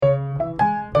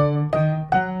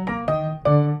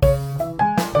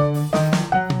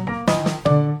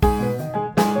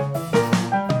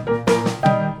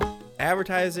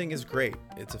Advertising is great.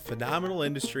 It's a phenomenal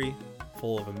industry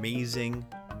full of amazing,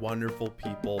 wonderful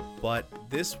people. But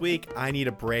this week, I need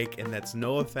a break, and that's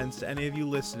no offense to any of you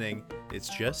listening.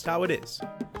 It's just how it is.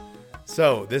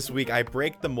 So this week, I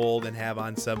break the mold and have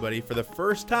on somebody for the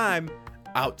first time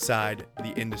outside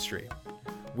the industry.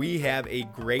 We have a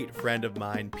great friend of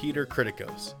mine, Peter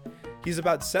Kritikos. He's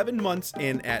about 7 months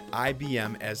in at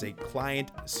IBM as a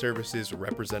client services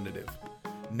representative.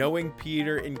 Knowing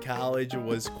Peter in college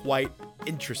was quite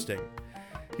interesting.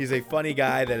 He's a funny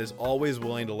guy that is always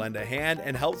willing to lend a hand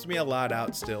and helps me a lot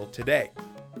out still today.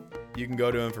 You can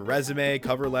go to him for resume,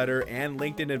 cover letter, and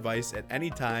LinkedIn advice at any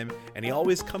time, and he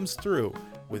always comes through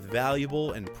with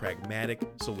valuable and pragmatic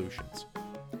solutions.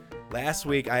 Last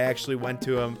week, I actually went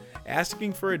to him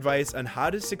asking for advice on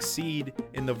how to succeed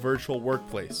in the virtual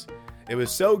workplace. It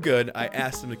was so good, I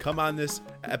asked him to come on this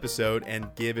episode and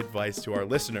give advice to our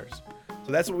listeners.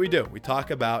 So that's what we do. We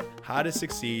talk about how to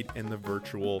succeed in the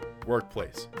virtual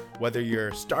workplace. Whether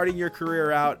you're starting your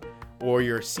career out or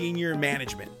you're senior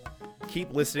management,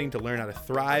 keep listening to learn how to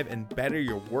thrive and better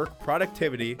your work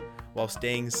productivity while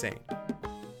staying sane.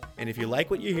 And if you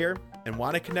like what you hear and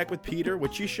want to connect with Peter,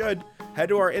 which you should, head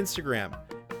to our Instagram,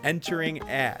 Entering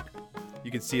Ad.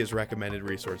 You can see his recommended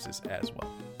resources as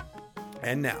well.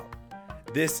 And now,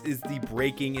 this is the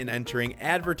Breaking and Entering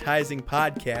Advertising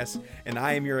podcast, and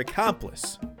I am your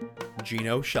accomplice,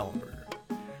 Gino Schellenberger.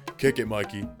 Kick it,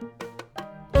 Mikey.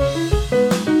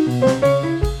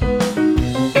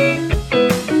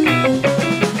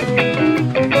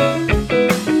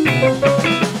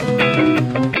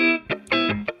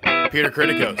 Peter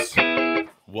Kritikos,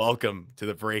 welcome to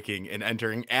the Breaking and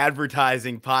Entering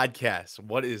Advertising podcast.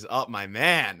 What is up, my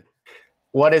man?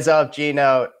 What is up,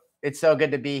 Gino? It's so good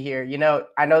to be here. You know,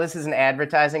 I know this is an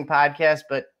advertising podcast,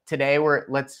 but today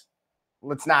let's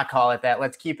not call it that.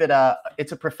 Let's keep it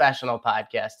it's a professional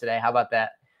podcast today. How about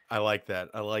that? I like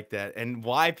that. And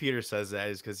why Peter says that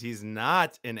is because he's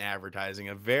not in advertising.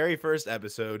 A very first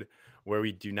episode where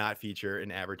we do not feature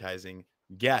an advertising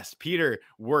guest. Peter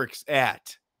works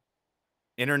at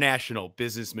International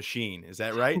Business Machine. Is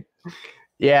that right?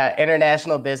 Yeah,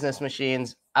 International Business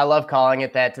Machines. I love calling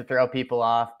it that to throw people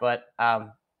off, but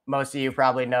most of you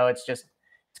probably know it's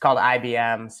called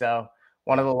IBM. So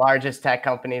one of the largest tech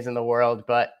companies in the world,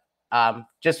 but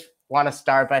just want to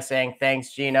start by saying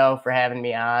thanks, Gino, for having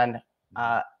me on.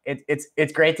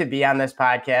 It's great to be on this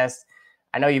podcast.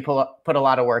 I know you put a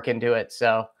lot of work into it.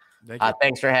 So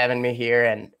thanks for having me here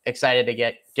and excited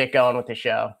to get going with the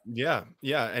show. Yeah.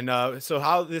 And so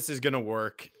how this is going to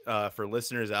work for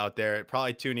listeners out there,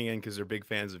 probably tuning in because they're big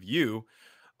fans of you.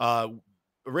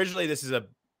 Originally, this is a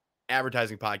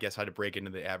advertising podcast, how to break into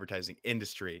the advertising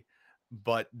industry.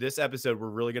 But this episode, we're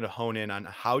really going to hone in on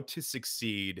how to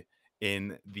succeed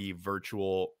in the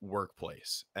virtual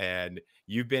workplace. And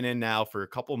you've been in now for a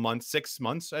couple months, 6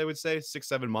 months, I would say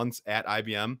 6-7 months at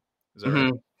IBM. Is that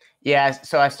right? Yeah.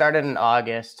 So I started in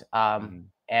August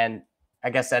and I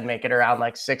guess that'd make it around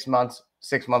like 6 month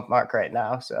mark right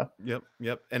now. So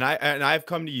Yep. And I've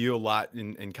come to you a lot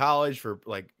in college for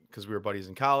because we were buddies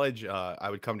in college. I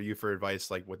would come to you for advice,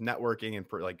 like with networking and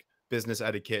for like business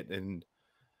etiquette and,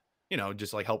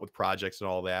 just like help with projects and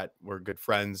all that. We're good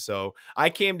friends. So I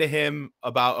came to him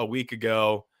about a week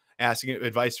ago asking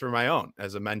advice for my own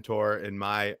as a mentor in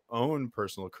my own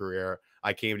personal career.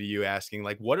 I came to you asking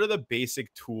like, what are the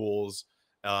basic tools,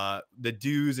 the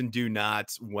do's and do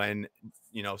nots when,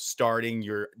 starting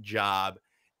your job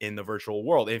in the virtual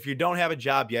world. If you don't have a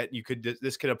job yet,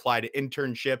 this could apply to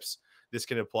internships. This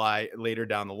can apply later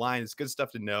down the line. It's good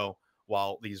stuff to know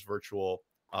while these virtual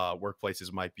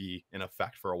workplaces might be in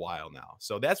effect for a while now.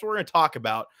 So that's what we're going to talk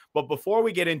about. But before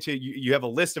we get into, you have a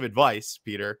list of advice,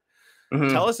 Peter.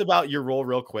 Tell us about your role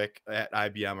real quick at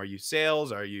IBM. Are you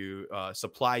sales? Are you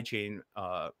supply chain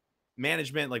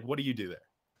management? Like, what do you do there?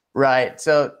 Right.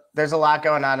 So there's a lot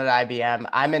going on at IBM.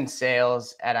 I'm in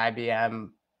sales at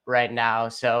IBM right now.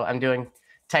 So I'm doing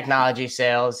technology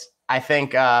sales. I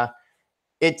think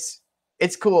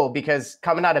it's cool because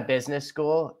coming out of business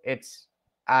school,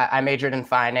 I majored in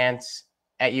finance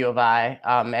at U of I.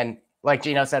 And like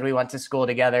Gino said, we went to school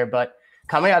together, but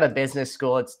coming out of business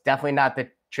school, it's definitely not the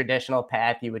traditional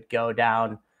path you would go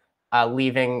down.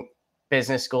 Leaving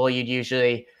business school, you'd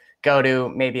usually go to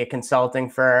maybe a consulting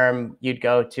firm. You'd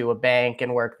go to a bank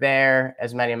and work there.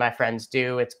 As many of my friends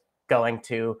do, it's going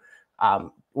to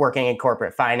working in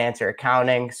corporate finance or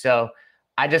accounting. So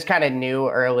I just kind of knew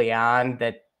early on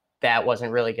that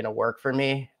wasn't really going to work for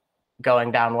me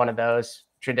going down one of those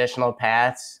traditional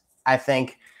paths. I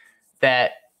think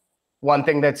that one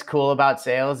thing that's cool about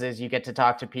sales is you get to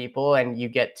talk to people and you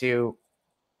get to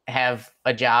have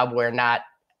a job where not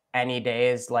any day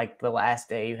is like the last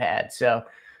day you had. So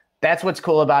that's what's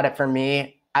cool about it for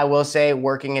me. I will say,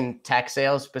 working in tech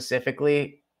sales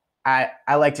specifically, I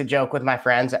like to joke with my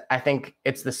friends. I think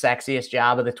it's the sexiest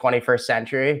job of the 21st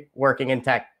century, working in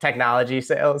technology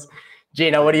sales.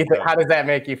 Gino, what There do you you think? go. How does that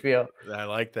make you feel? I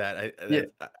like that. Yeah.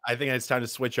 I think it's time to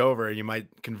switch over. You might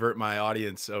convert my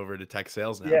audience over to tech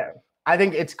sales now. Yeah. I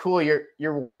think it's cool. You're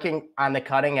working on the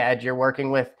cutting edge. You're working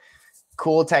with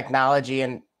cool technology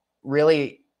and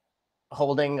really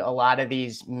holding a lot of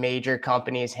these major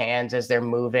companies' hands as they're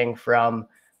moving from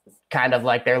kind of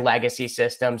like their legacy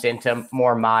systems into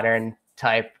more modern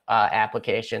type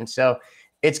applications. So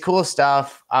it's cool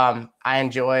stuff. I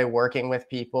enjoy working with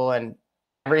people, and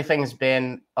everything's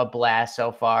been a blast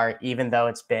so far, even though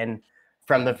it's been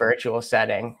from the virtual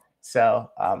setting. So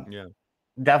Yeah.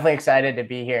 definitely excited to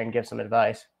be here and give some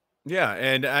advice. Yeah,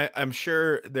 and I'm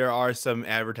sure there are some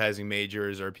advertising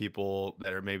majors or people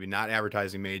that are maybe not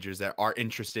advertising majors that are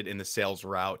interested in the sales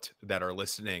route that are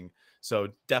listening. So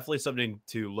definitely something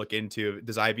to look into.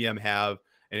 Does IBM have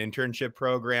an internship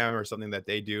program or something that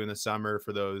they do in the summer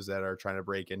for those that are trying to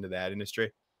break into that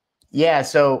industry? Yeah.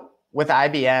 So with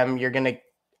IBM, you're going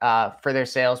to, for their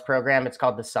sales program, it's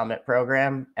called the Summit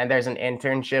program. And there's an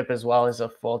internship as well as a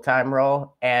full time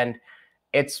role. And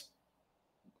it's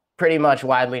pretty much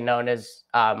widely known as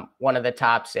one of the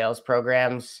top sales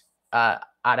programs out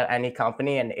of any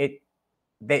company. And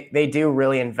they do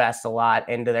really invest a lot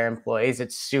into their employees.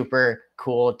 It's super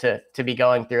cool to be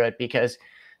going through it because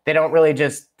they don't really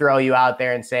just throw you out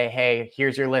there and say, hey,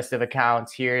 here's your list of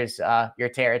accounts, here's your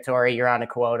territory, you're on a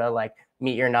quota, like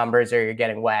meet your numbers or you're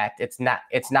getting whacked. It's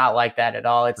not like that at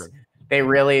all. It's Sure. they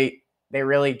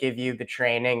really give you the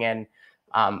training, and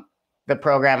the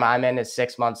program I'm in is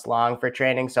 6 months long for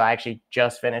training. So I actually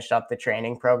just finished up the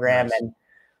training program. Nice. And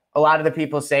a lot of the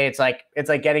people say it's like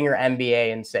getting your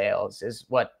MBA in sales is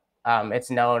what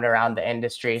it's known around the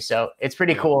industry. So it's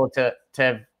pretty Yeah. cool to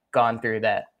have gone through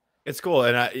that. It's cool,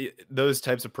 and those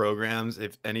types of programs,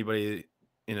 if anybody,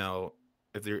 you know,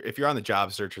 if you're on the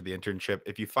job search or the internship,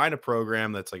 if you find a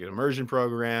program that's like an immersion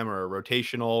program or a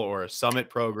rotational or a summit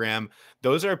program,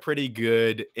 those are a pretty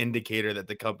good indicator that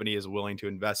the company is willing to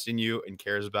invest in you and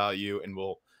cares about you and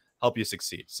will help you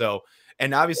succeed. So,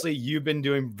 and obviously you've been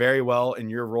doing very well in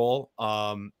your role.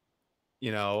 And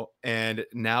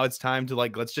now it's time to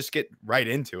let's just get right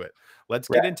into it. Let's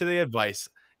get Right. into the advice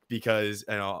because,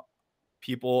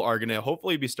 people are going to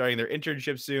hopefully be starting their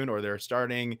internship soon, or they're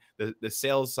starting the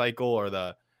sales cycle or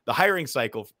the hiring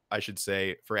cycle, I should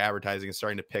say, for advertising is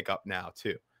starting to pick up now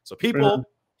too. So people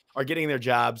are getting their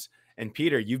jobs, and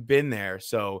Peter, you've been there.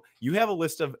 So you have a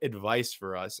list of advice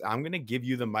for us. I'm going to give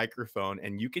you the microphone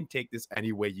and you can take this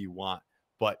any way you want,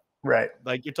 but Right.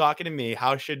 like you're talking to me,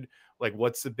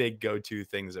 what's the big go-to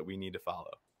things that we need to follow?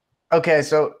 Okay.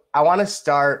 So I want to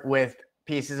start with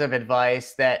pieces of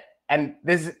advice and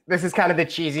this is kind of the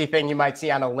cheesy thing you might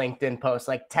see on a LinkedIn post,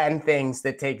 like 10 things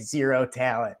that take zero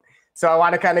talent. So I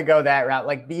want to kind of go that route.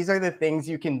 Like, these are the things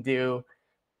you can do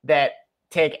that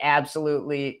take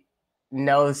absolutely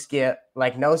no skill,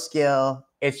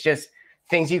 It's just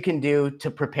things you can do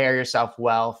to prepare yourself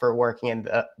well for working in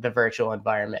the virtual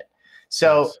environment.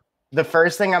 So Nice. the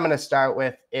first thing I'm going to start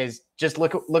with is just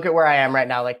look at where I am right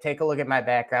now. Like, take a look at my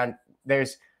background.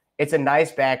 It's a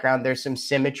nice background. There's some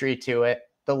symmetry to it.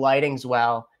 The lighting's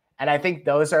well. And I think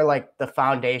those are like the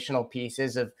foundational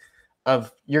pieces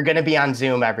of you're going to be on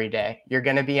Zoom every day. You're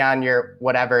going to be on your,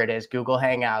 whatever it is, Google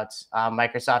Hangouts,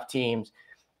 Microsoft Teams.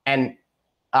 And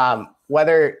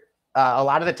whether a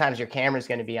lot of the times your camera's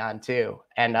going to be on too.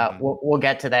 And we'll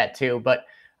get to that too. But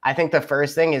I think the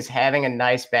first thing is having a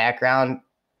nice background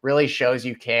really shows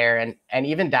you care, and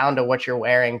even down to what you're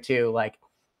wearing too. Like,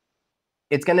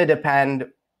 it's going to depend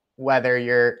whether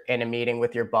you're in a meeting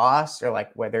with your boss or like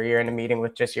whether you're in a meeting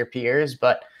with just your peers.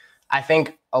 But I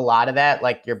think a lot of that,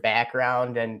 like your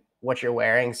background and what you're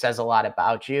wearing, says a lot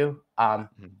about you.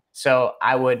 So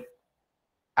I would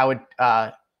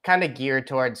kind of gear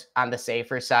towards on the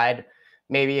safer side.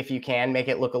 Maybe if you can make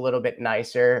it look a little bit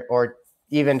nicer, or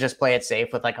even just play it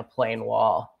safe with like a plain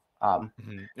wall.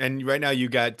 And right now you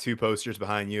got two posters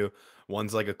behind you.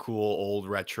 One's like a cool old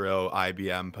retro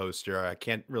IBM poster. I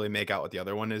can't really make out what the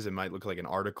other one is. It might look like an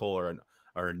article or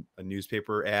a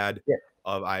newspaper ad Yeah.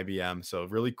 of IBM. So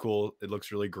really cool. It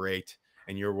looks really great.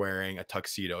 And you're wearing a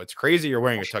tuxedo. It's crazy you're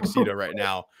wearing a tuxedo right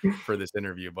now for this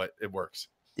interview, but it works.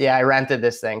 Yeah, I rented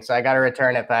this thing, so I got to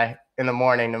return it in the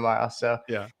morning tomorrow. So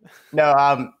Yeah. no,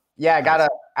 yeah, Nice.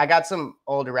 I got some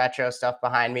old retro stuff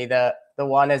behind me. The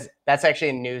one that's actually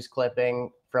a news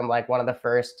clipping from like one of the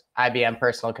first IBM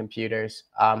personal computers.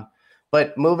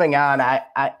 But moving on,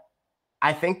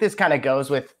 I think this kind of goes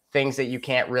with things that you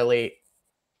can't really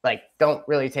like, don't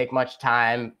really take much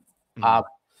time. Mhm.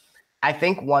 I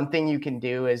think one thing you can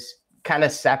do is kind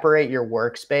of separate your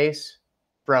workspace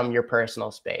from your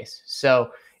personal space.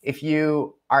 So if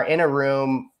you are in a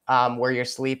room where you're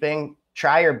sleeping,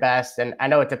 try your best. And I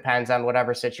know it depends on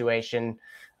whatever situation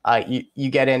you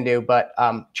get into, but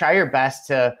try your best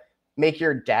to make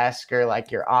your desk or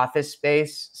like your office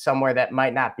space somewhere that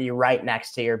might not be right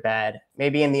next to your bed,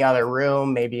 maybe in the other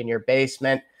room, maybe in your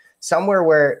basement, somewhere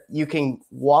where you can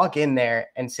walk in there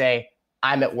and say,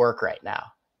 I'm at work right now,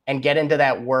 and get into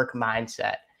that work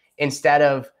mindset instead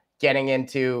of getting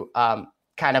into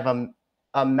kind of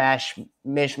a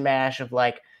mishmash of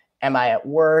like, am I at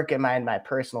work? Am I in my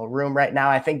personal room right now?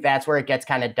 I think that's where it gets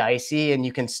kind of dicey and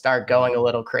you can start going a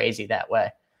little crazy that way.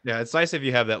 Yeah, it's nice if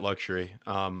you have that luxury.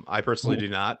 I personally Mhm. do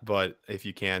not, but if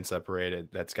you can separate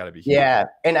it, that's got to be huge. Yeah,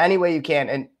 in any way you can.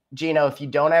 And Gino, if you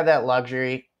don't have that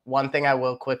luxury, one thing I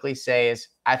will quickly say is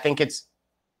I think it's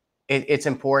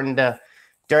important to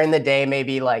during the day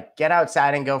maybe like get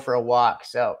outside and go for a walk.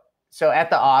 So at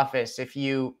the office, if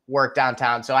you work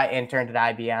downtown, so I interned at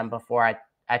IBM before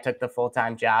I took the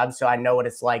full-time job, so I know what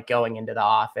it's like going into the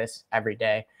office every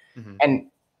day. Mhm.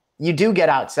 And you do get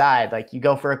outside, like you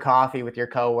go for a coffee with your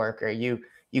coworker, you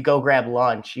go grab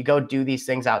lunch, you go do these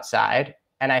things outside.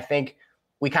 And I think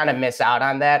we kind of miss out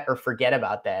on that or forget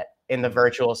about that in the Mhm.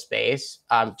 virtual space,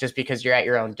 just because you're at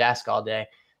your own desk all day.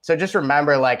 So just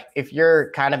remember, like if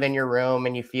you're kind of in your room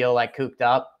and you feel like cooped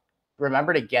up,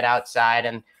 remember to get outside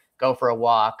and go for a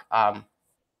walk,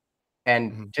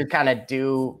 and Mhm. to kind of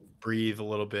do. Breathe a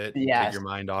little bit, take Yes, your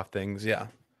mind off things. Yeah,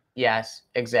 yes,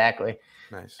 exactly.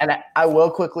 nice. And I will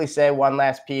quickly say one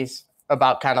last piece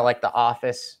about kind of like the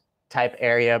office type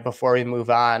area before we move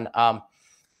on.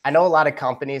 I know a lot of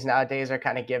companies nowadays are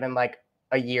kind of given like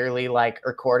a yearly like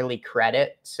or quarterly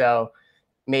credit. So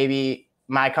maybe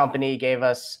my company gave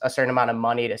us a certain amount of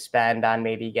money to spend on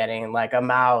maybe getting like a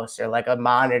mouse or like a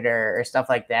monitor or stuff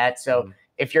like that. So Mhm.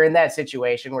 if you're in that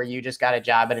situation where you just got a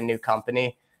job at a new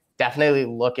company, definitely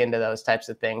look into those types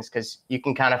of things because you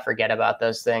can kind of forget about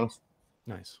those things.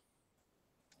 Nice.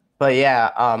 But yeah,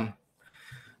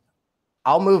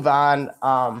 I'll move on.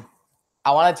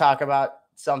 I want to talk about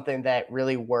something that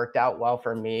really worked out well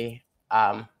for me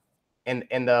in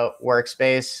the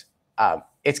workspace.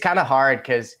 It's kind of hard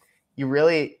because you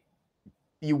really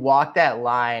you walk that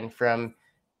line from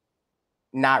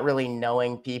not really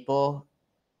knowing people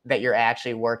that you're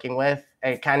actually working with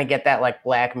and kind of get that like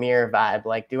Black Mirror vibe.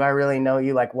 Like, do I really know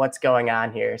you? Like, what's going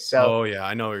on here? So Oh yeah,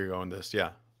 I know where you're going with this.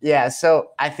 Yeah. yeah,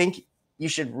 so I think you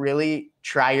should really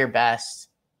try your best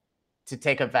to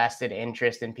take a vested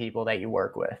interest in people that you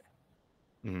work with.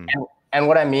 Mhm. And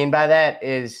what I mean by that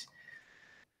is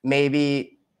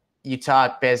maybe you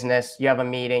talk business, you have a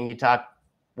meeting, you talk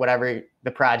whatever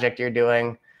the project you're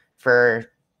doing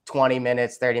for 20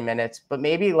 minutes, 30 minutes, but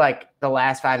maybe like the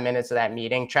last 5 minutes of that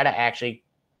meeting, try to actually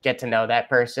get to know that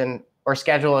person or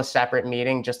schedule a separate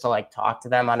meeting just to like talk to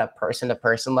them on a person to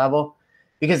person level.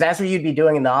 Because that's what you'd be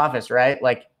doing in the office, right?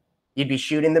 Like you'd be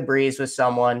shooting the breeze with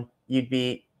someone, you'd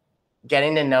be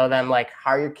getting to know them, like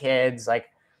how are your kids, like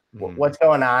Mhm. what's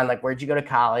going on, like where'd you go to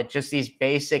college, just these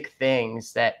basic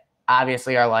things that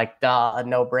obviously are like duh, a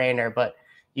no brainer, but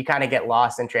you kind of get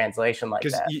lost in translation like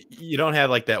Because that. you don't have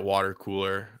like that water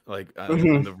cooler like in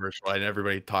Mhm. the virtual, and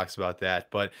everybody talks about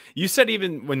that. But you said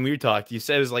even when we talked, you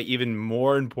said it was like even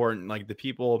more important, like the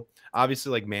people,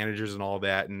 obviously like managers and all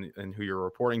that, and who you're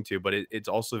reporting to. But it's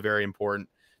also very important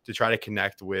to try to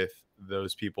connect with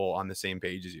those people on the same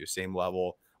page as you, same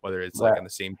level, whether it's like Right. on the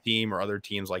same team or other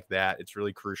teams like that. It's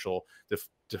really crucial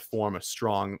to form a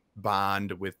strong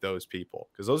bond with those people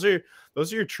because those are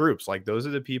your troops. Like those are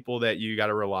the people that you got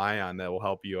to rely on that will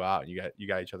help you out. You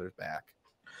got each other's back.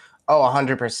 Oh,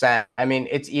 100%. I mean,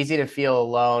 it's easy to feel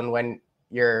alone when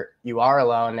you are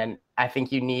alone, and I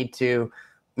think you need to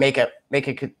make a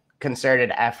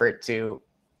concerted effort to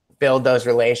build those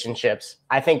relationships.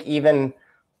 I think even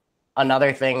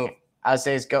another thing I would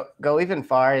say is go even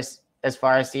as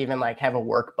far as to even like have a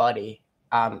work buddy.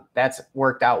 That's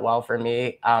worked out well for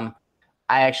me. I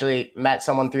actually met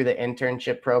someone through the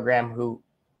internship program who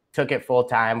took it full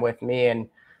time with me, and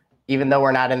even though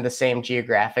we're not in the same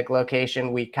geographic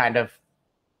location, we kind of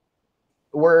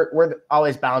we're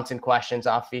always bouncing questions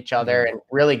off each other Mhm. and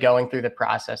really going through the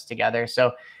process together.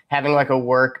 So having like a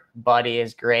work buddy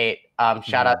is great.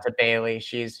 Shout out Mhm. to Bailey.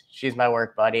 She's my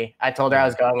work buddy. I told her I Yeah.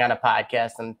 was going on a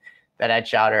podcast and that I'd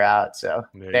shout her out. So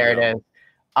There you there it go. is.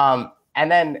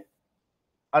 And then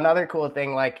another cool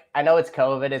thing, like I know it's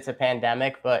COVID, it's a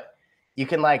pandemic, but you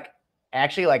can like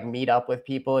actually like meet up with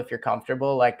people if you're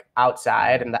comfortable, like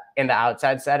outside in the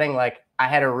outside setting. Like I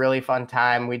had a really fun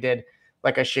time. We did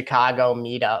like a Chicago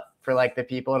meetup for like the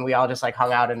people, and we all just like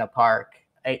hung out in a park.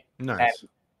 And Nice.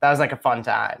 that was like a fun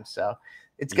time. So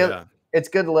it's good. Yeah. It's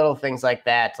good little things like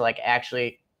that to like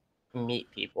actually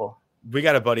meet people. We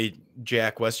got a buddy,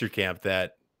 Jack Westerkamp,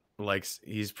 that likes,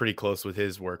 he's pretty close with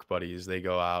his work buddies. They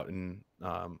go out and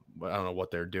I don't know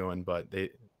what they're doing, but they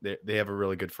have a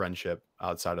really good friendship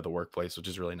outside of the workplace, which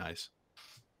is really nice.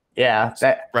 Yeah,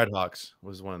 that Red Hawks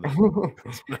was one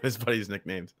of his buddies'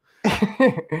 nicknames.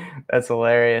 that's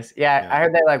hilarious. Yeah, Yeah. I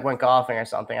heard they like went golfing or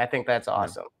something. I think that's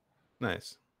awesome.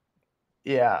 Nice.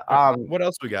 Yeah. What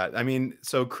else we got? I mean,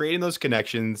 so creating those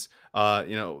connections,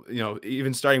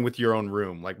 even starting with your own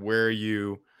room, like where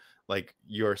you, like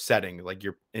your setting, like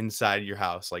you're inside your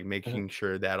house, like making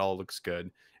sure that all looks good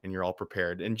and you're all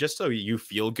prepared, and just so you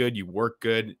feel good, you work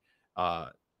good,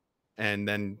 and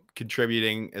then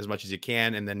contributing as much as you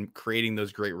can, and then creating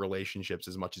those great relationships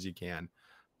as much as you can.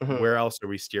 Where else are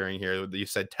we steering here? You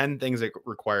said 10 things that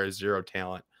require zero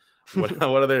talent. What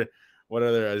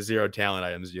other zero talent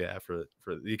items do you have for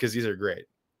because these are great.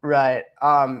 Right.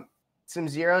 Some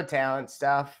zero talent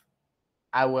stuff,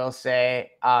 I will say.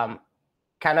 Kind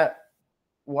of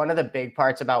one of the big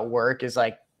parts about work is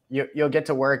like you'll get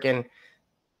to work and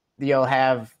it'll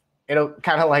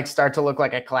kind of like start to look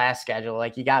like a class schedule.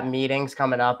 Like you got meetings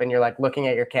coming up and you're like looking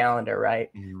at your calendar,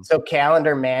 right? So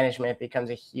calendar management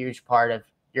becomes a huge part of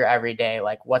your everyday.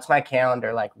 Like, what's my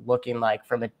calendar like looking like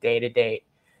from a day-to-day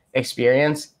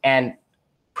experience? And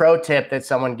pro tip that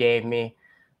someone gave me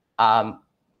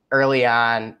early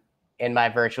on in my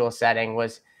virtual setting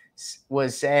was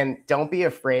saying, don't be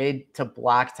afraid to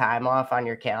block time off on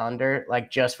your calendar, like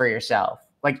just for yourself.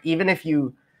 Like, even if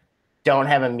you don't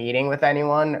have a meeting with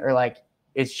anyone, or like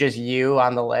it's just you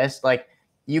on the list, like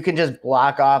you can just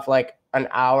block off like an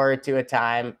hour to a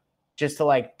time just to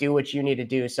like do what you need to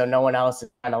do, so no one else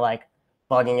is kind of like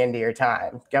bugging into your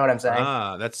time. Get what I'm saying?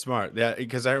 That's smart. Yeah,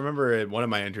 because I remember at one of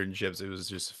my internships, it was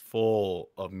just full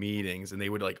of meetings, and they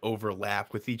would like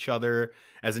overlap with each other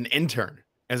as an intern.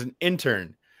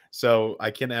 So I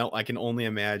can only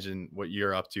imagine what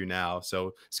you're up to now.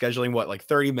 So scheduling what, like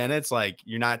 30 minutes? Like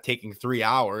you're not taking 3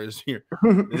 hours.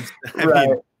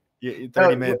 Right.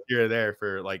 30 minutes here or there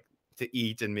for like to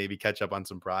eat and maybe catch up on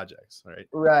some projects, right?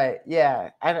 Right.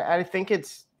 Yeah. I think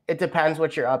it depends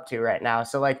what you're up to right now.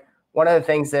 So like one of the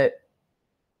things that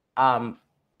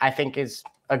I think is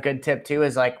a good tip too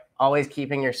is like always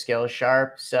keeping your skills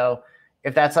sharp. So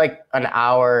if that's like an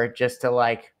hour just to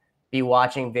like be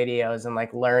watching videos and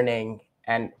like learning,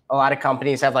 and a lot of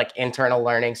companies have like internal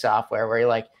learning software where you're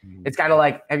like, it's kind of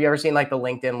like, have you ever seen like the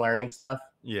LinkedIn learning stuff?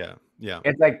 Yeah.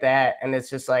 It's like that. And it's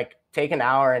just like take an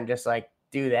hour and just like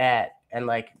do that and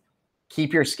like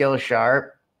keep your skills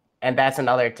sharp. And that's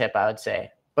another tip I would say.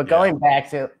 But going back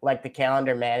to like the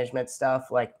calendar management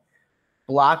stuff, like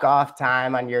block off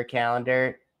time on your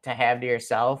calendar to have to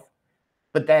yourself.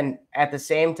 But then at the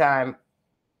same time,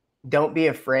 don't be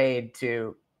afraid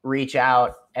to reach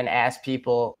out and ask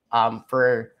people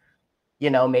for,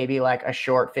 maybe like a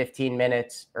short 15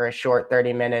 minutes or a short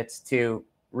 30 minutes to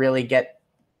really get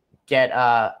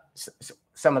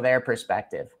some of their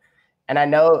perspective. And I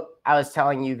know I was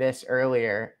telling you this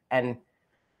earlier, and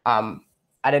I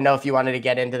didn't know if you wanted to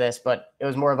get into this, but it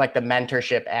was more of like the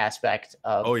mentorship aspect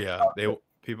of. Oh yeah,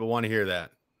 people want to hear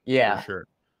that. Yeah, for sure.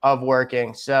 Of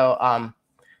working. So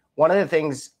one of the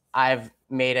things I've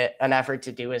made it an effort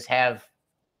to do is have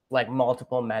like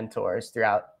multiple mentors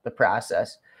throughout the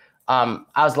process. I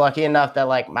was lucky enough that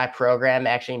like my program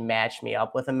actually matched me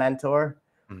up with a mentor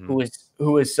who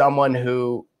was someone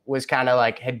who was kind of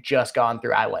like had just gone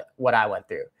through what I went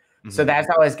through. So that's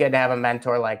always good to have a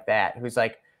mentor like that, who's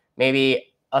like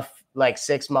maybe like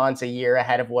 6 months, a year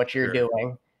ahead of what you're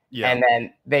doing. Yeah. And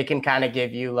then they can kind of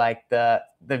give you like the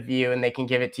view, and they can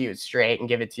give it to you straight and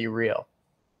give it to you real.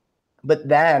 But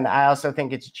then I also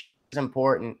think it's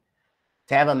important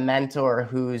to have a mentor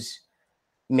who's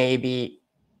maybe,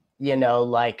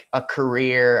 like a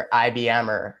career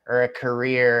IBMer or a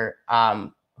career,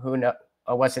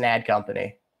 what's an ad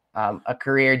company? A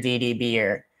career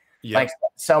DDBer, like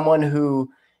someone who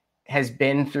has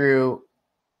been through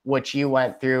what you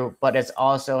went through, but has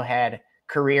also had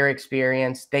career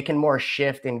experience. They can more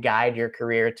shift and guide your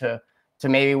career to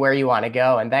maybe where you want to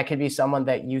go. And that could be someone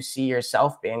that you see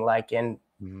yourself being like in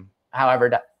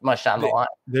however much down the line.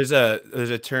 There's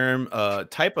a term,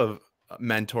 type of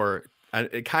mentor,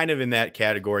 kind of in that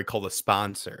category, called a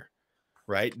sponsor,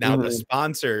 right? Now the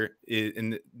sponsor is,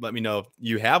 and let me know if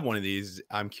you have one of these.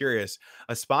 I'm curious.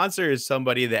 A sponsor is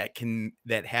somebody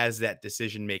that has that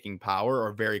decision-making power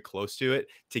or very close to it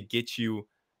to get you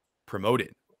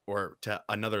promoted or to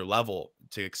another level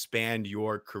to expand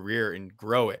your career and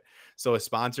grow it. So a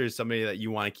sponsor is somebody that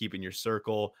you want to keep in your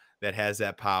circle that has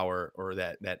that power or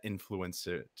that influence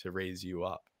to raise you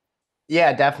up.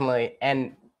 Yeah, definitely.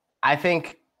 And I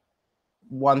think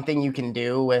one thing you can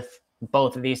do with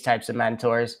both of these types of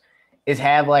mentors is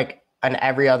have like an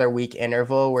every other week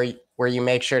interval where you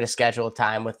make sure to schedule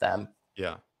time with them.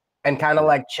 Yeah. And kind of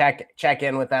like check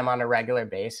in with them on a regular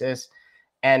basis.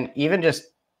 And even just,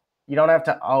 you don't have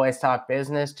to always talk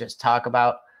business, just talk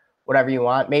about whatever you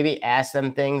want. Maybe ask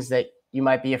them things that you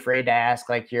might be afraid to ask,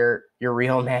 like your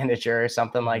real manager or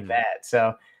something like that.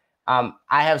 So I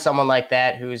have someone like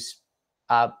that who's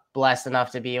blessed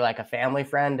enough to be like a family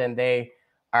friend, and they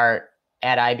are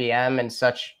at IBM and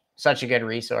such a good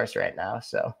resource right now.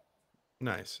 So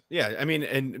nice. Yeah. I mean,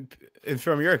 and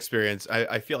from your experience,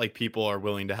 I feel like people are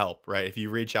willing to help, right? If you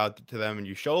reach out to them and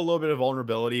you show a little bit of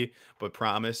vulnerability, but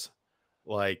promise,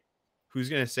 like, who's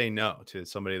going to say no to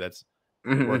somebody that's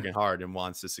working hard and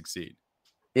wants to succeed?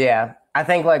 Yeah. I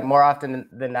think like more often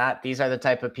than not, these are the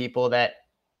type of people that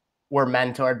were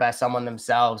mentored by someone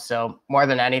themselves. So more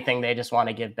than anything, they just want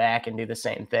to give back and do the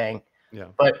same thing. Yeah.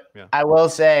 But yeah. I will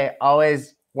say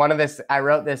always I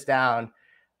wrote this down.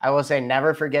 I will say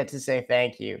never forget to say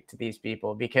thank you to these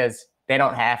people, because they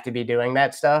don't have to be doing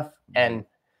that stuff. And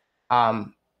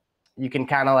you can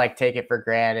kind of like take it for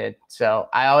granted. So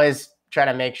I always try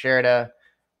to make sure to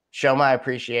show my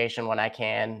appreciation when I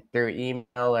can through email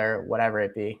or whatever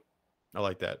it be. I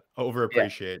like that. Over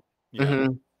appreciate. Yeah. Yeah.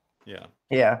 Mm-hmm.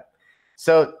 Yeah.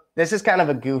 So this is kind of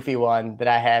a goofy one that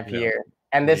I have here.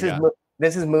 And this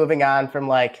is moving on from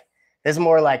like, this is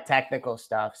more like technical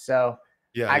stuff. So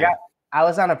I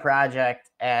was on a project,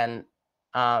 and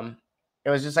it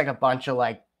was just like a bunch of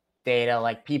like data,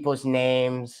 like people's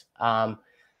names,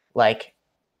 like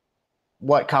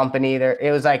what company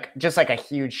it was like just like a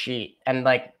huge sheet. And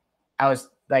like I was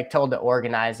like told to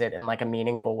organize it in like a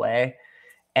meaningful way.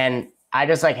 And I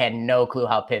just like had no clue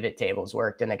how pivot tables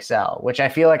worked in Excel, which I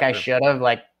feel like I should have.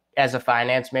 Like as a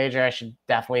finance major, I should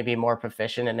definitely be more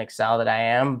proficient in Excel than I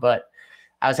am, but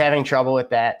I was having trouble with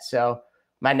that. So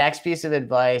my next piece of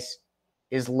advice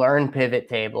is learn pivot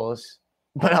tables,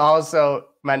 but also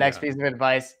my next piece of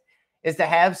advice is to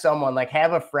have someone, like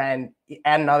have a friend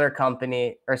at another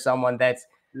company or someone that's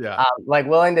like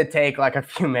willing to take like a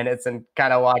few minutes and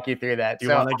kind of walk you through that. Do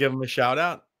you want to give them a shout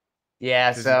out?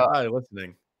 Yeah. So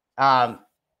listening. Shout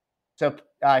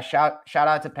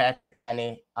out to Pat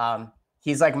Kenny.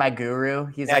 He's like my guru.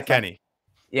 He's Pat like Kenny.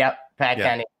 Yep, Pat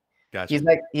Kenny.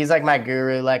 Gotcha. He's like my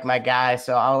guru, like my guy.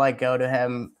 So I'll like go to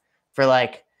him for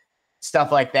like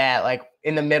stuff like that. Like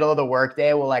in the middle of the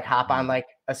workday, we'll like hop on like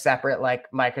a separate like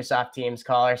Microsoft Teams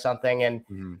call or something,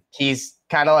 and he's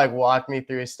kind of like walk me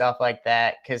through stuff like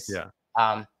that, because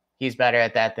he's better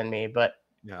at that than me. But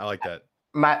I like that.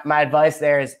 My advice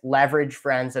there is leverage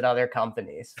friends at other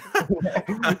companies.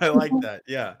 I like that.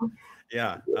 Yeah,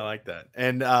 I like that.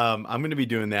 And I'm going to be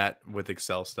doing that with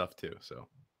Excel stuff too, so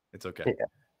it's okay.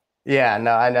 Yeah,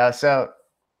 no, I know. So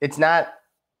it's not,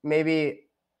 maybe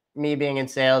me being in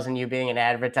sales and you being in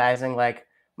advertising like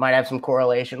might have some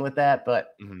correlation with that,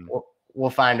 but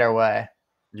we'll find our way.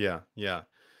 Yeah.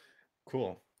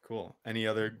 Cool. Any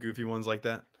other goofy ones like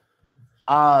that?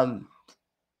 I'll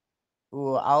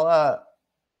go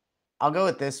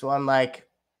with this one. Like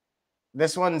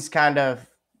this one's kind of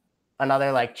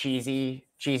another like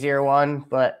cheesier one,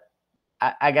 but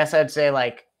I guess I'd say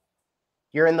like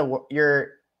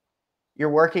you're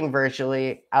working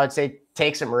virtually. I would say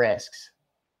take some risks.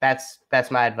 That's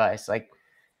my advice. Like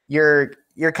you're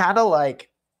kind of like,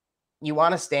 you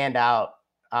want to stand out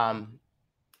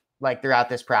like throughout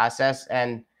this process.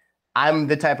 And I'm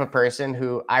the type of person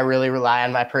who I really rely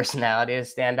on my personality to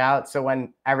stand out. So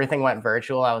when everything went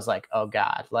virtual, I was like, oh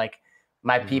God, like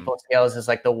my people skills is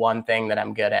like the one thing that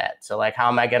I'm good at. So like, how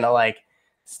am I going to like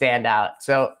stand out?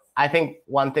 So I think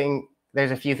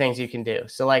there's a few things you can do.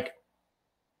 So like,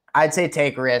 I'd say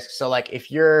take risks. So like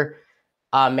if your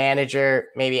manager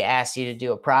maybe asks you to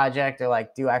do a project or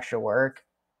like do extra work,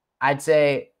 I'd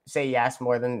say yes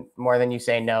more than you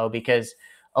say no, because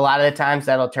a lot of the times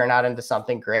that'll turn out into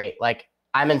something great. Like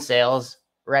I'm in sales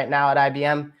right now at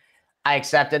IBM. I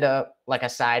accepted a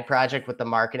side project with the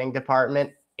marketing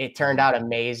department. It turned out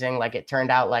amazing. Like it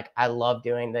turned out like I love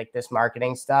doing like this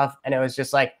marketing stuff. And it was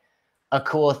just like a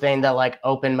cool thing that like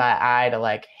opened my eye to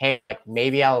like, hey, like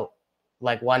maybe I'll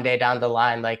like one day down the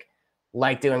line, like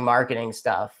doing marketing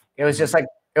stuff. It was just like,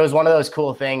 it was one of those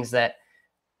cool things that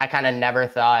I kind of never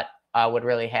thought would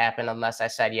really happen unless I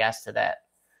said yes to that.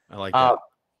 I like that.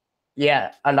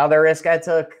 Yeah, another risk I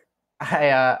took,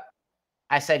 I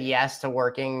said yes to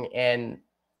working in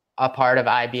a part of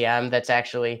IBM that's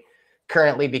actually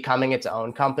currently becoming its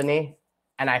own company,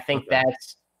 and I think Okay.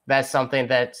 that's something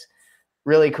that's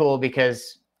really cool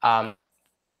because I'm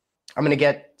going to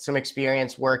get some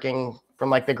experience working from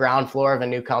like the ground floor of a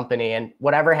new company. And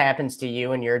whatever happens to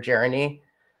you in your journey,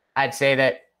 I'd say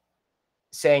that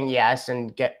saying yes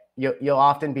and you'll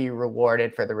often be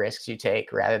rewarded for the risks you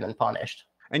take rather than punished.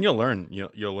 And you'll learn,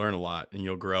 you'll learn a lot, and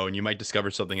you'll grow, and you might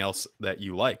discover something else that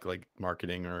you like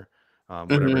marketing or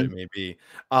whatever it Mm-hmm. may be.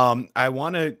 I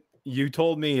want to. You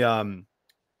told me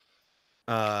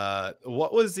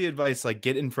what was the advice? Like,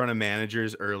 get in front of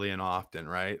managers early and often,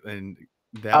 right? And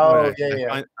that one, Oh, yeah,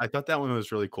 yeah. I thought that one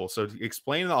was really cool. So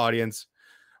explain to the audience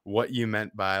what you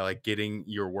meant by like getting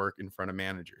your work in front of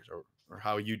managers, or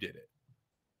how you did it.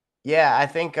 Yeah, I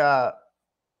think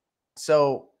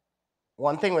so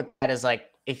one thing with that is like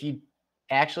if you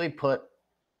actually put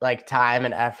like time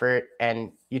and effort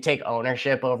and you take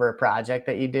ownership over a project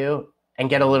that you do and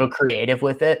get a little creative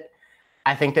with it,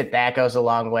 I think that that goes a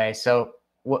long way. So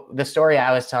the story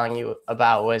I was telling you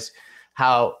about was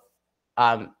how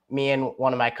me and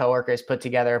one of my coworkers put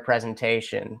together a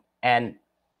presentation, and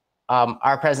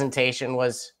our presentation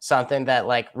was something that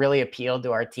like really appealed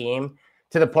to our team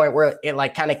to the point where it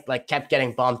like kind of like kept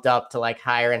getting bumped up to like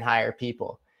higher and higher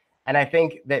people. And I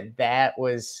think that that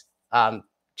was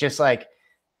just like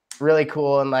really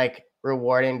cool and like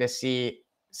rewarding to see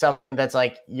something that's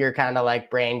like your kind of like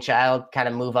brainchild kind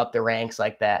of move up the ranks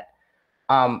like that.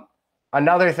 Um,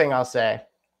 Another thing I'll say,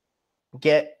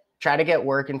 try to get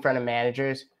work in front of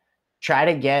managers, try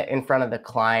to get in front of the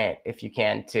client if you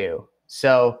can too.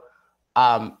 So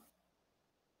um,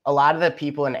 a lot of the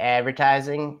people in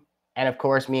advertising, and of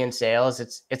course me in sales,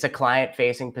 it's a client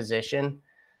facing position.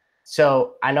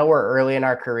 So I know we're early in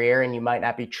our career and you might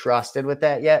not be trusted with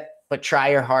that yet, but try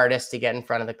your hardest to get in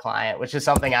front of the client, which is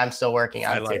something I'm still working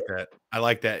I on too. like that. I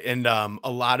like that. And a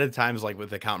lot of times, like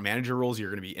with account manager roles, you're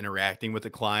going to be interacting with the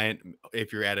client.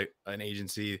 If you're at an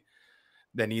agency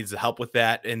that needs help with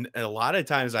that. And a lot of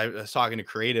times I was talking to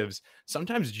creatives,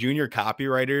 sometimes junior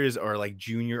copywriters or like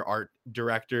junior art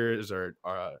directors or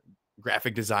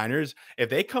graphic designers, if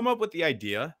they come up with the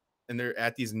idea and they're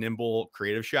at these nimble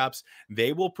creative shops,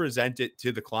 they will present it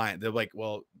to the client. They're like,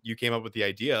 well, you came up with the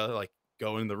idea, like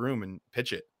go in the room and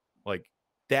pitch it. Like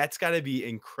that's got to be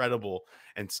incredible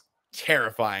and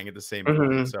terrifying at the same point.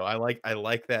 Mm-hmm. So I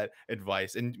like that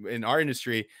advice. And in our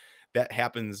industry, that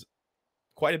happens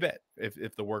quite a bit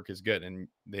if the work is good and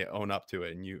they own up to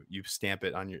it and you stamp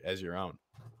it on your as your own.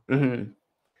 Mm-hmm.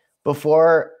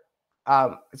 Before,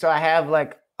 so I have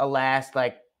like a last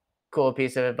like cool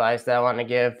piece of advice that I want to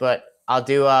give, but I'll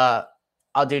do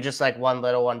just like one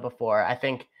little one before. I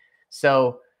think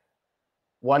so.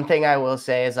 One thing I will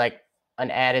say is like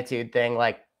an attitude thing,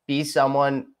 like be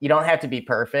someone, you don't have to be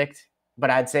perfect,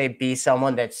 but I'd say be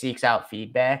someone that seeks out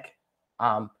feedback.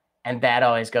 Um, and that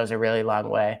always goes a really long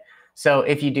way. So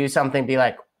if you do something, be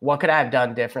like, what could I have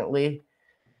done differently?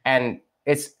 And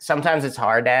sometimes it's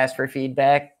hard to ask for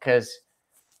feedback because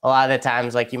a lot of the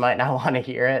times like you might not want to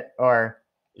hear it or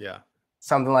Yeah.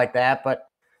 something like that. But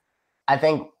I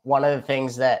think one of the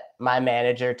things that my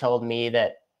manager told me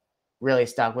that really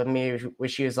stuck with me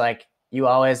was she was like, you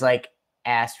always like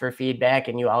asked for feedback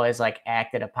and you always like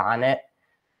acted upon it.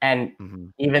 And Hmm.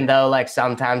 even though like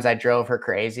sometimes I drove her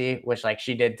crazy, which like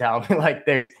she did tell me like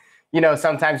there's,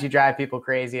 sometimes you drive people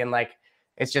crazy and like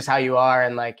it's just how you are.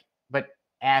 And like, but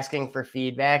asking for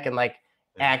feedback and like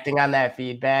Yeah. acting on that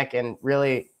feedback and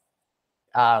really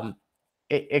um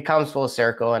it comes full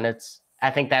circle. And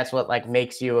I think that's what like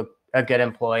makes you a good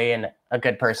employee and a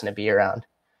good person to be around.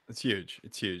 It's huge.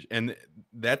 It's huge. And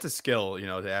that's a skill,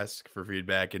 to ask for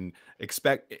feedback and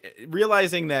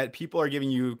realizing that people are giving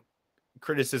you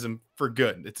criticism for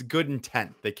good. It's good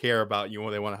intent. They care about you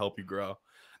and they want to help you grow.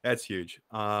 That's huge.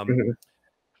 Mhm.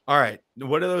 All right.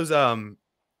 What are those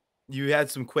you had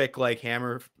some quick like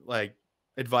hammer like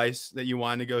advice that you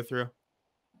wanted to go through?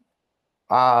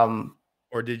 Um,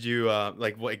 Or did you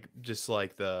like just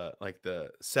like the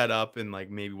setup and like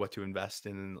maybe what to invest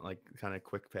in and like kind of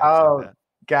quick picks like oh, that?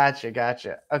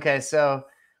 gotcha. Okay, so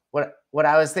what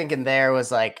I was thinking there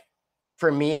was like,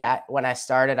 for me, when I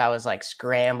started, I was like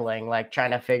scrambling, like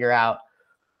trying to figure out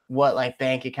what like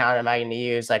bank account am I going to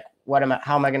use, like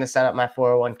how am I going to set up my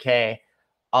 401k,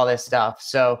 all this stuff.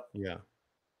 So Yeah.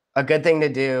 a good thing to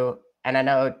do, and I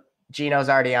know Gino's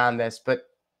already on this, but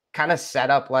kind of set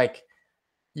up like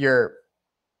your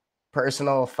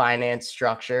personal finance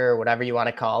structure or whatever you want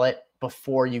to call it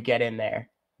before you get in there.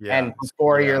 And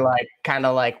before you're like kind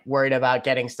of like worried about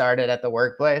getting started at the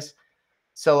workplace.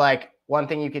 So like one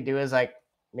thing you could do is like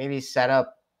maybe set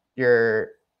up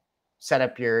your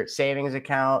savings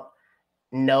account,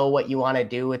 know what you want to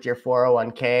do with your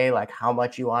 401k, like how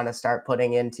much you want to start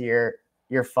putting into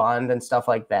your fund and stuff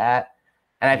like that.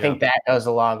 And I think that goes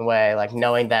a long way, like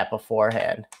knowing that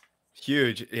beforehand.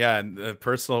 Huge. Yeah. And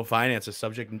personal finance, a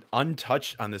subject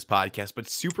untouched on this podcast, but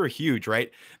super huge, right?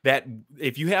 That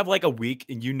if you have like a week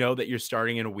and you know that you're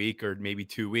starting in a week or maybe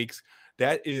 2 weeks,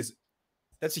 that's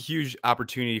a huge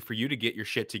opportunity for you to get your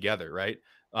shit together, right?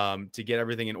 To get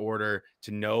everything in order,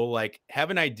 to know, like, have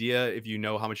an idea if you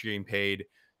know how much you're getting paid,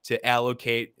 to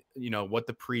allocate, what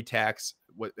the pre-tax,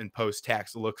 what and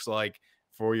post-tax looks like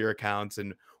for your accounts,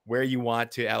 and where you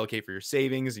want to allocate for your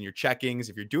savings and your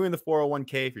checkings. If you're doing the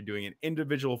 401k, if you're doing an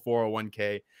individual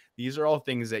 401k, these are all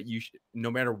things that you should, no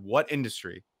matter what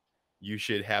industry, you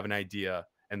should have an idea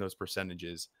and those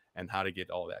percentages and how to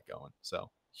get all that going. So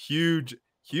huge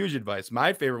advice.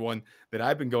 My favorite one that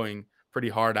I've been going pretty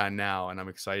hard on now, and I'm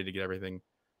excited to get everything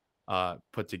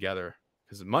put together,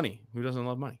 because money. Who doesn't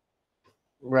love money?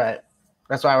 Right.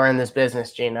 That's why we're in this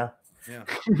business, Gino. Yeah.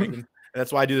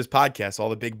 That's why I do this podcast, all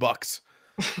the big bucks.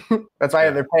 That's why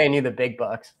they're paying you the big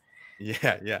bucks.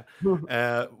 Yeah.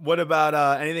 What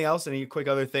about anything else? Any quick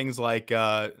other things, like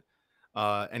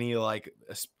any like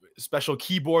a special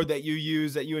keyboard that you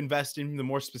use, that you invest in? The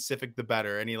more specific, the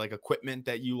better. Any like equipment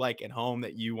that you like at home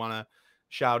that you want to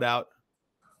shout out?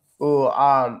 Ooh,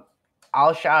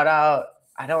 I'll shout out.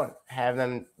 I don't have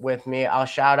them with me. I'll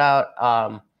shout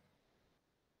out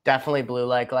definitely blue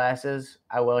light glasses.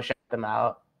 I will shout them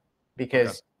out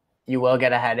because you will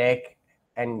get a headache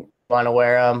and want to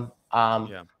wear them.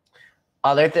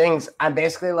 Other things, I'm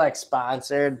basically like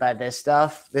sponsored by this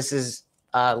stuff. This is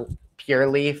Pure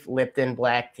Leaf Lipton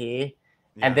black tea,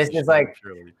 and this is like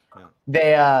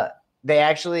they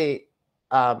actually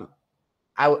I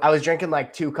was drinking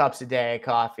like 2 cups a day of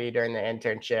coffee during the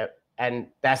internship, and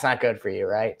that's not good for you,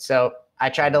 right? So I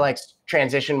tried to like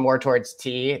transition more towards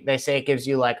tea. They say it gives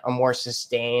you like a more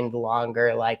sustained,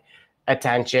 longer like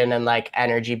attention and like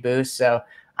energy boost. So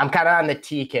I'm kind of on the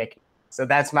tea kick. So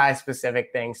that's my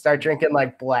specific thing. Start drinking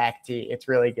like black tea. It's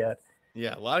really good.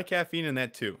 Yeah, a lot of caffeine in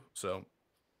that too. So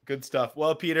good stuff.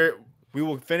 Well, Peter, we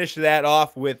will finish that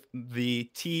off with the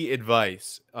tea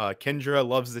advice. Kendra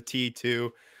loves the tea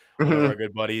too. One of our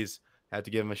good buddies. Had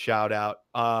to give him a shout out.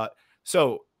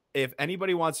 So if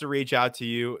anybody wants to reach out to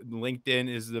you, LinkedIn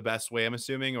is the best way, I'm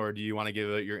assuming, or do you want to give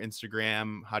it your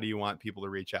Instagram? How do you want people to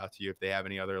reach out to you if they have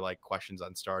any other like questions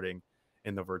on starting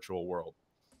in the virtual world?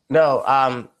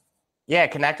 No, yeah,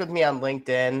 connect with me on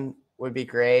LinkedIn would be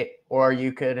great. Or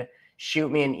you could shoot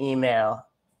me an email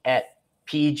at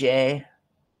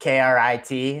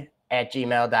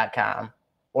pjkrit@gmail.com,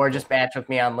 or just match with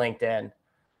me on LinkedIn.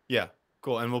 Yeah,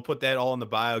 cool. And we'll put that all in the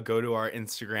bio. Go to our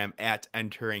Instagram at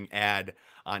enteringad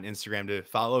on Instagram to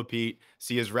follow Pete,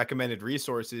 see his recommended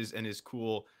resources and his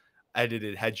cool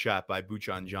edited headshot by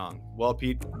Buchan Zhang. Well,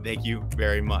 Pete, thank you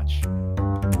very much.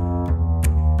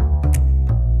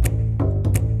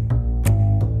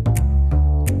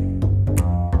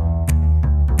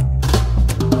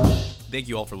 Thank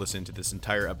you all for listening to this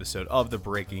entire episode of the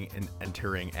Breaking and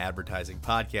Entering Advertising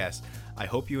podcast. I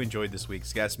hope you enjoyed this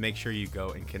week's guest. Make sure you go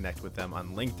and connect with them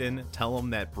on LinkedIn. Tell them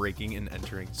that Breaking and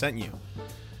Entering sent you.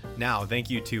 Now, thank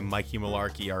you to Mikey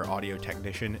Malarkey, our audio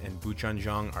technician, and Buchan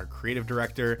Zhang, our creative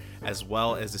director, as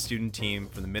well as the student team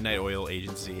from the Midnight Oil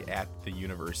Agency at the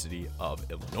University of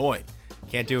Illinois.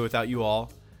 Can't do it without you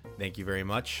all. Thank you very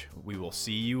much. We will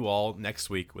see you all next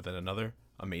week with another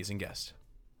amazing guest.